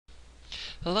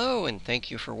Hello, and thank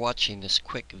you for watching this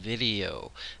quick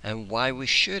video on why we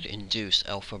should induce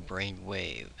alpha brain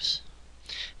waves.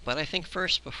 But I think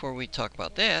first, before we talk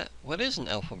about that, what is an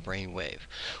alpha brain wave?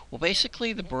 Well,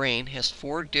 basically the brain has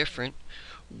four different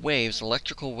waves,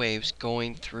 electrical waves,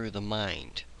 going through the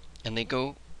mind. And they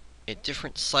go at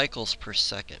different cycles per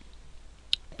second.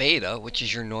 Beta, which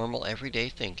is your normal everyday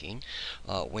thinking,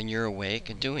 when you're awake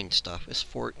and doing stuff, is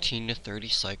 14 to 30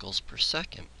 cycles per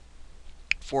second.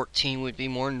 14 would be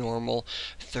more normal,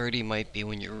 30 might be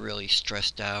when you're really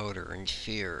stressed out or in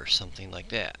fear or something like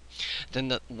that. Then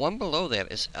the one below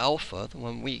that is alpha, the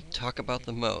one we talk about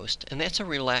the most, and that's a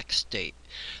relaxed state,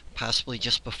 possibly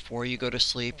just before you go to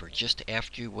sleep or just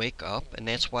after you wake up, and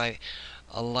that's why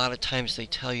a lot of times they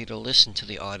tell you to listen to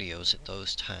the audios at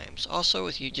those times. Also,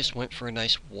 if you just went for a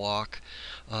nice walk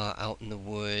out in the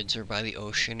woods or by the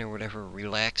ocean or whatever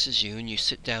relaxes you and you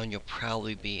sit down, you'll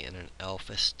probably be in an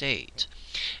alpha state.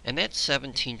 And that's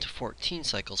 17 to 14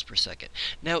 cycles per second.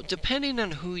 Now, depending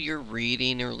on who you're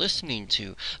reading or listening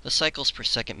to, the cycles per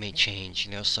second may change.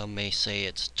 Some may say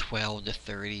it's 12 to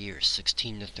 30 or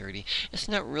 16 to 30. It's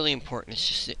not really important. It's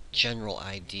just a general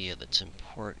idea that's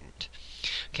important.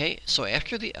 Okay, so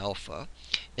after the alpha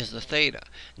is the theta.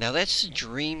 Now that's the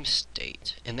dream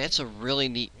state, and that's a really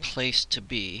neat place to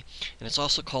be, and it's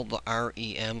also called the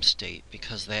REM state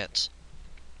because that's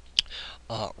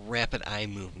rapid eye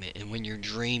movement, and when you're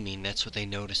dreaming, that's what they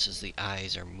notice is the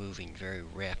eyes are moving very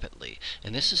rapidly,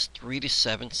 and this is 3 to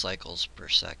 7 cycles per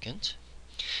second.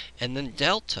 And then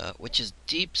delta, which is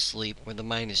deep sleep, where the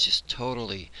mind is just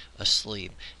totally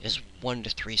asleep, is 1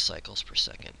 to 3 cycles per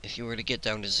second. If you were to get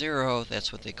down to 0,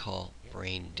 that's what they call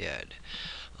brain dead.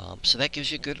 So that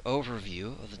gives you a good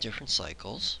overview of the different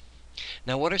cycles.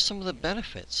 Now, what are some of the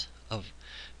benefits of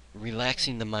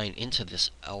relaxing the mind into this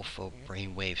alpha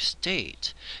brainwave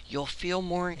state? You'll feel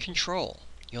more in control.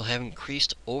 You'll have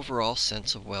increased overall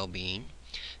sense of well-being,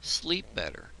 sleep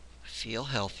better, feel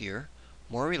healthier,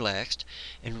 more relaxed,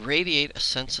 and radiate a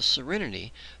sense of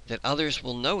serenity that others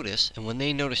will notice, and when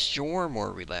they notice you're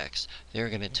more relaxed, they're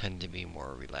going to tend to be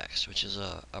more relaxed, which is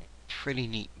a pretty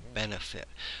neat benefit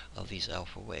of these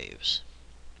alpha waves.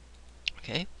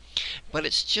 Okay? But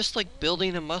it's just like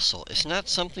building a muscle. It's not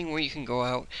something where you can go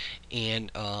out and,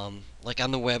 like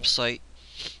on the website,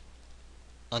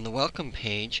 on the welcome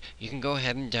page, you can go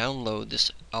ahead and download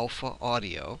this alpha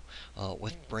audio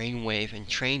with brainwave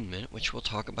entrainment, which we'll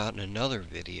talk about in another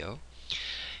video.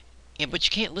 But you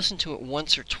can't listen to it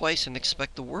once or twice and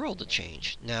expect the world to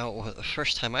change. Now, the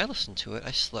first time I listened to it,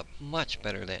 I slept much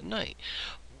better that night.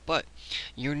 But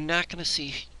you're not going to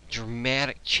see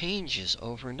dramatic changes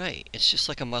overnight. It's just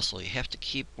like a muscle. You have to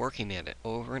keep working at it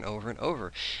over and over and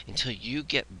over until you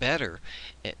get better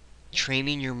at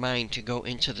training your mind to go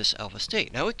into this alpha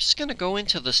state. Now, it's going to go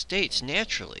into the states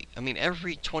naturally. I mean,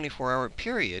 every 24-hour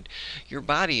period, your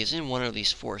body is in one of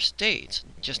these four states,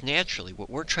 just naturally. What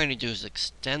we're trying to do is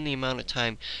extend the amount of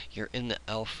time you're in the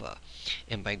alpha.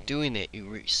 And by doing that, you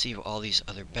receive all these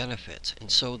other benefits. And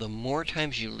so the more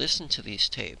times you listen to these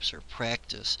tapes or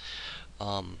practice,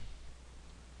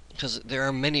 because there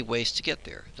are many ways to get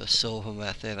there. The Silva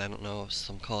method, I don't know,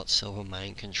 some call it Silva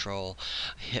mind control.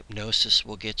 Hypnosis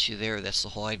will get you there. That's the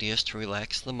whole idea, is to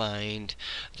relax the mind.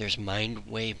 There's mind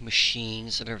wave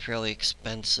machines that are fairly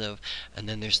expensive. And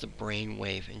then there's the brain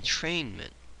wave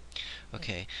entrainment.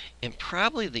 Okay, and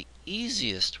probably the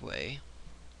easiest way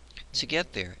to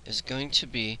get there is going to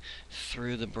be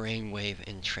through the brain wave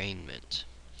entrainment.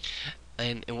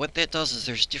 And what that does is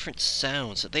there's different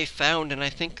sounds that they found, and I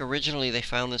think originally they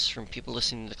found this from people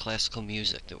listening to classical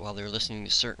music, that while they're listening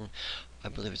to certain, I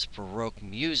believe it's Baroque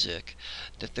music,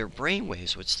 that their brain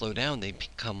waves would slow down, they'd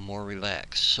become more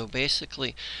relaxed. So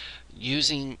basically,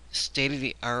 using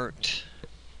state-of-the-art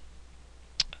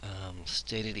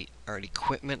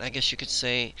equipment, I guess you could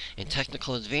say, and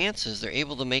technical advances, they're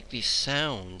able to make these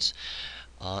sounds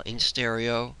in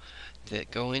stereo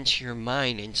that go into your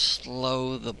mind and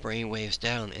slow the brain waves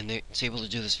down, and it's able to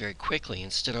do this very quickly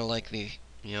instead of like the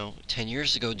 10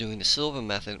 years ago doing the Silva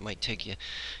method. It might take you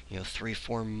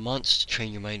 3-4 months to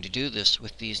train your mind to do this.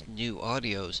 With these new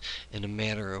audios, in a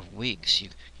matter of weeks you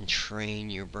can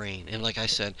train your brain. And like I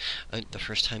said, the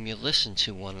first time you listen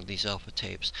to one of these alpha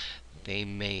tapes, they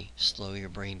may slow your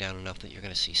brain down enough that you're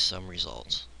going to see some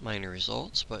results. Minor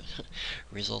results, but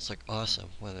results are awesome.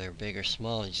 Whether they're big or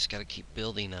small, you just got to keep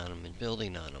building on them and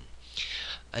building on them.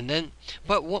 And then,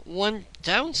 but one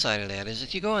downside of that is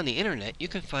if you go on the internet, you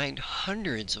can find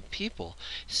hundreds of people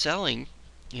selling,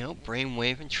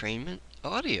 brainwave entrainment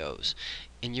audios.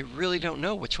 And you really don't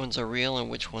know which ones are real and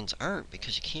which ones aren't,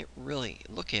 because you can't really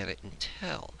look at it and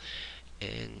tell.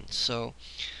 And so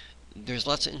there's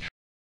lots of